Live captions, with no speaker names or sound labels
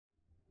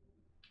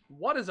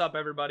What is up,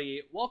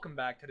 everybody? Welcome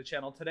back to the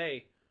channel.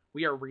 Today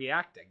we are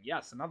reacting,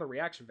 yes, another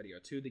reaction video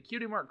to the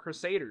Cutie Mark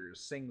Crusaders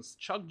sings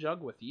Chug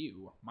Jug with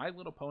You, My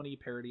Little Pony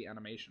parody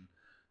animation.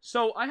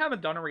 So I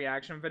haven't done a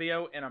reaction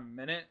video in a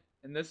minute,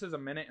 and this is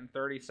 1 minute and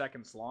 30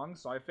 seconds long,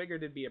 so I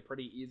figured it'd be a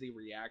pretty easy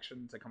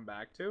reaction to come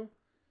back to.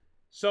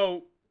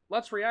 So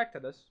let's react to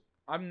this.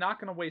 I'm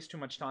not going to waste too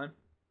much time.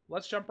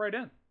 Let's jump right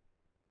in.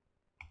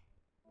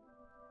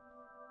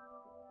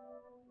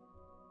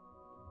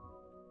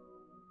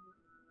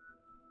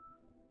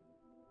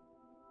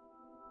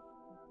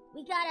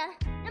 We got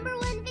a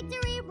 #1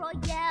 victory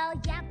royale.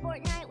 Yeah,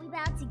 Fortnite, we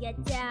about to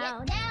get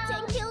down.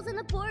 10 kills on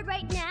the board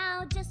right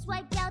now. Just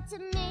wiped out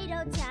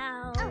Tomato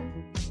Town. Oh,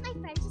 my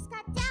friend just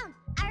got down.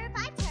 I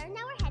revived her,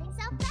 now we're heading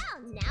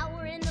southbound. Now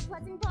we're in the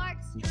Pleasant Park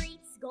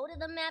streets. Go to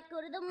the map,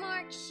 go to the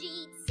mark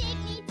sheet. Take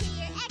me to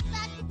your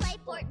Xbox to play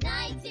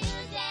Fortnite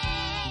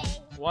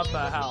today. What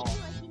the hell?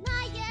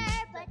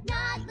 But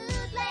not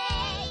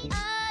bootleg.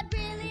 I'd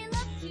really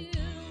love to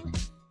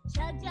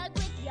chug jug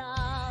with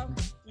y'all.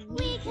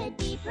 We could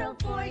be pro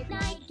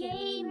Fortnite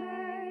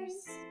gamers.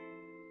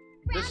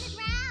 Round and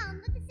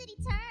round, let the city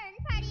turn.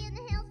 Party in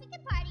the hills, we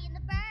can party in the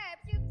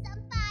burbs. Roofs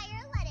on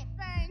fire, let it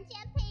burn.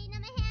 Champagne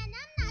in my hand,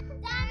 I'm not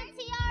concerned. Diamond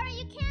Tiara,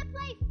 you can't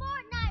play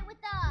Fortnite with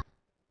us.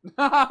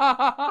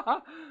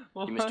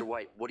 Hey, Mr.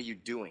 White, what are you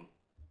doing?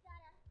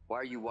 Why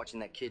are you watching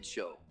that kid's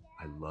show?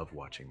 I love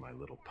watching My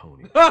Little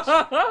Pony. What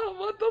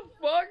the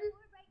fuck?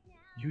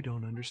 You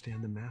don't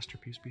understand the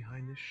masterpiece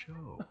behind this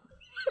show.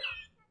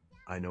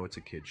 I know it's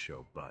a kid's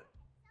show, but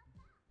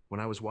when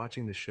I was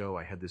watching the show,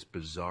 I had this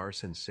bizarre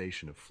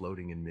sensation of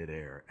floating in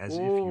midair, as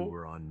if you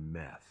were on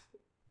meth.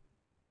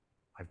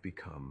 I've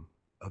become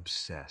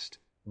obsessed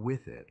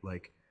with it,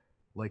 like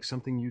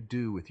something you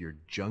do with your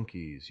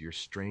junkies, your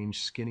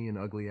strange, skinny, and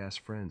ugly-ass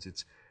friends.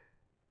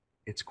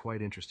 It's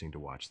quite interesting to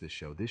watch this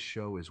show. This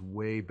show is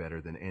way better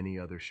than any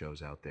other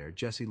shows out there.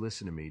 Jesse,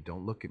 listen to me.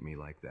 Don't look at me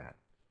like that.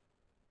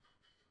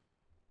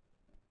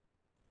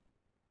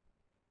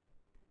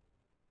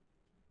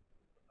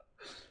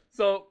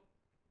 So,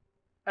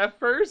 at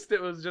first,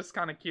 it was just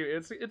kind of cute.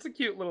 It's a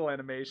cute little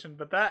animation,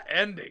 but that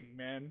ending,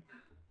 man.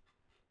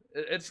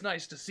 It's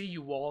nice to see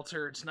you,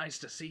 Walter. It's nice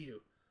to see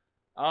you.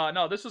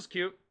 No, this was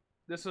cute.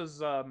 This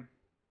was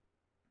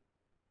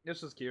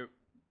cute.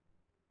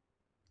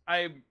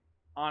 I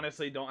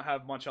honestly don't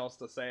have much else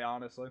to say,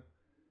 honestly.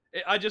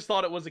 I just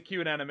thought it was a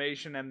cute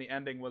animation, and the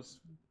ending was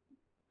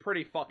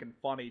pretty fucking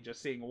funny,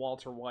 just seeing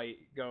Walter White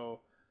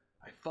go,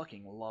 I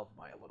fucking love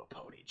My Little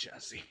Pony,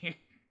 Jesse.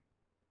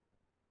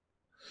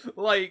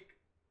 Like,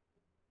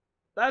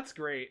 that's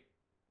great.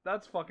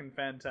 That's fucking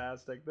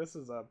fantastic. This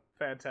is a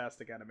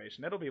fantastic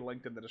animation. It'll be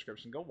linked in the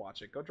description. Go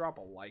watch it. Go drop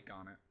a like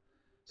on it.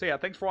 So yeah,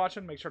 thanks for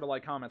watching. Make sure to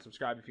like, comment,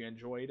 subscribe if you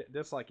enjoyed.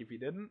 Dislike if you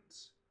didn't.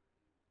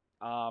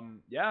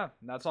 Yeah,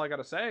 that's all I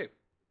gotta say.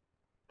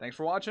 Thanks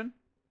for watching.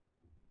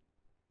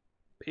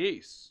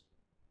 Peace.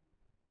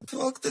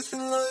 Fuck this in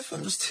life,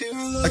 I'm just here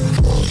alone. I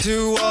got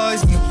 2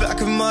 eyes in the back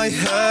of my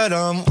head.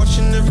 I'm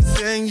watching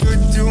everything you're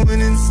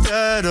doing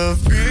instead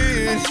of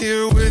being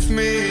here with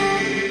me.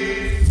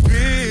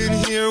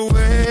 Being here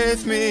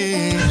with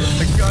me.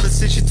 I gotta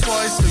say shit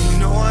twice so you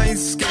know I ain't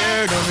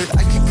scared of it.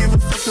 I can give a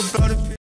fuck about it.